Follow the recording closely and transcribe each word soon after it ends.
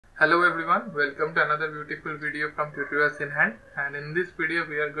Hello everyone, welcome to another beautiful video from TutorialsInHand, and in this video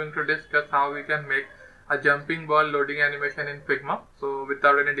we are going to discuss how we can make a jumping ball loading animation in Figma. So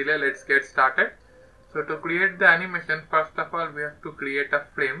without any delay, let's get started. So to create the animation, first of all we have to create a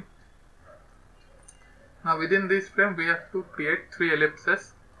frame. Now within this frame we have to create 3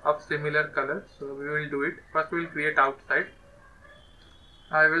 ellipses of similar color. So we will do it. First we will create outside.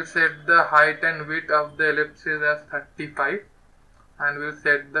 I will set the height and width of the ellipses as 35. And we'll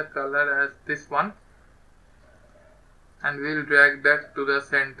set the color as this one, and we'll drag that to the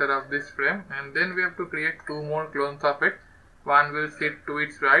center of this frame, and then we have to create 2 more clones of it. One will sit to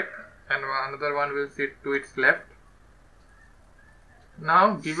its right and another one will sit to its left.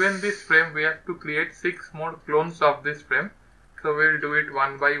 Now given this frame we have to create 6 more clones of this frame, so we'll do it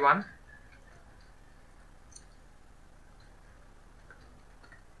one by one.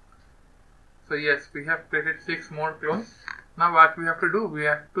 So yes, we have created 6 more clones. Now what we have to do, we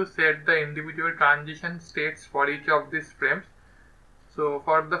have to set the individual transition states for each of these frames. So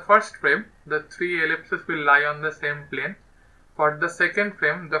for the first frame, the 3 ellipses will lie on the same plane. For the second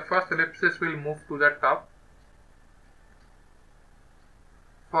frame, the first ellipses will move to the top.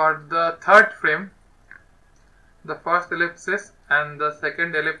 For the third frame, the first ellipses and the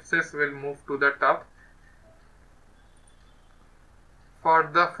second ellipses will move to the top. For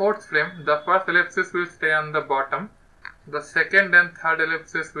the fourth frame, the first ellipses will stay on the bottom. The second and third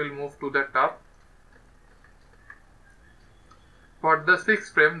ellipses will move to the top. For the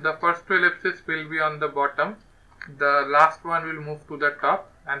sixth frame, the first 2 ellipses will be on the bottom. The last one will move to the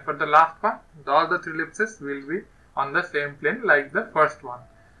top. And for the last one, all the 3 ellipses will be on the same plane like the first one.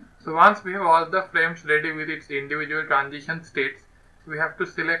 So once we have all the frames ready with its individual transition states, we have to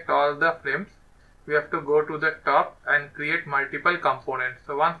select all the frames. We have to go to the top and create multiple components.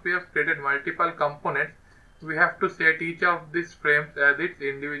 So once we have created multiple components, we have to set each of these frames as its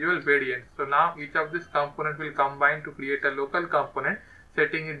individual variants. So now each of these components will combine to create a local component,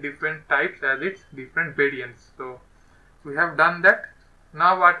 setting it different types as its different variants. So we have done that.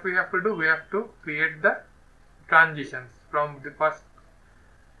 Now what we have to do, we have to create the transitions from the first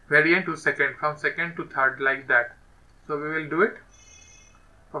variant to second, from second to third, like that. So we will do it.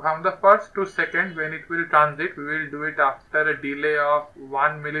 So from the first to second, when it will transit, we will do it after a delay of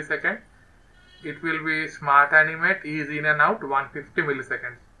 1 millisecond. It will be smart animate, ease in and out, 150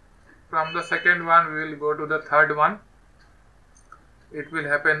 milliseconds. From the second one, we will go to the third one. It will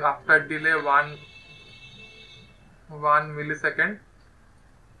happen after delay 1 millisecond.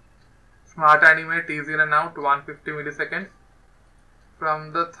 Smart animate, ease in and out, 150 milliseconds.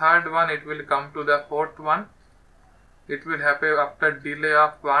 From the third one, it will come to the fourth one. It will happen after delay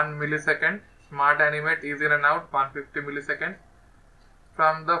of 1 millisecond. Smart animate, ease in and out, 150 milliseconds.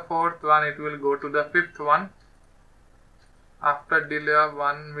 From the fourth one, it will go to the fifth one. After delay of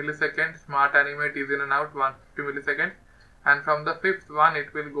 1 millisecond, smart animate, ease in and out, 150 milliseconds. And from the fifth one,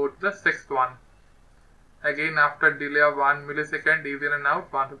 it will go to the sixth one. Again, after delay of 1 millisecond, ease in and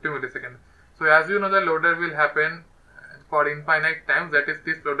out, 150 milliseconds. So as you know, the loader will happen for infinite times. That is,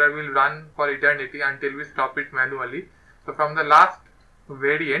 this loader will run for eternity until we stop it manually. So from the last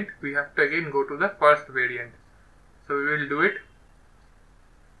variant, we have to again go to the first variant. So we will do it.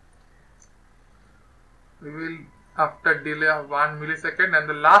 We will after delay of 1 millisecond, and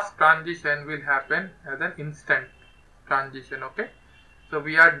the last transition will happen as an instant transition. Okay, so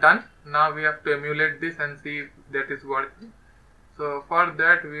we are done. Now we have to emulate this and see if that is working. So for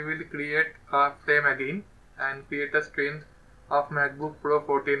that we will create a frame again and create a screen of MacBook Pro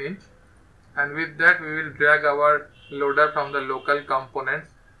 14-inch, and with that we will drag our loader from the local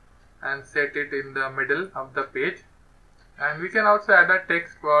components and set it in the middle of the page. And we can also add a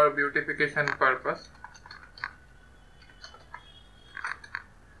text for beautification purpose.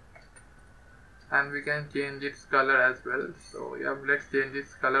 And we can change its color as well. So yeah, let's change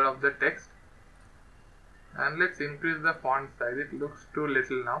its color of the text, and let's increase the font size. It looks too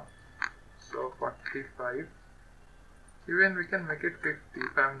little now, so 45. Even we can make it 50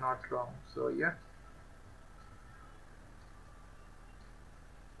 if I am not wrong. So yeah,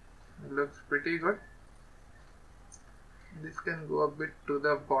 it looks pretty good. This can go a bit to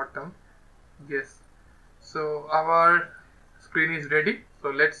the bottom. Yes, so our screen is ready. So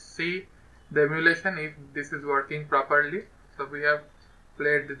let's see the emulation if this is working properly. So we have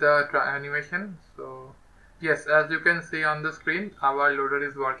played the animation. So yes, as you can see on the screen, our loader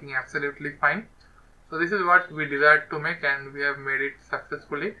is working absolutely fine. So this is what we desired to make, and we have made it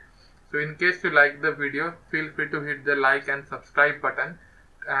successfully. So in case you like the video, feel free to hit the like and subscribe button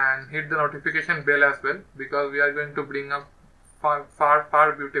and hit the notification bell as well, because we are going to bring up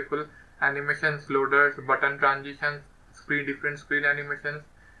far beautiful animations, loaders, button transitions, different screen animations,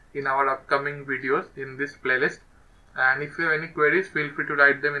 in our upcoming videos in this playlist. And if you have any queries, feel free to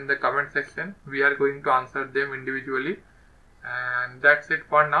write them in the comment section. We are going to answer them individually. And that's it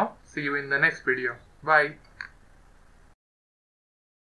for now. See you in the next video. Bye.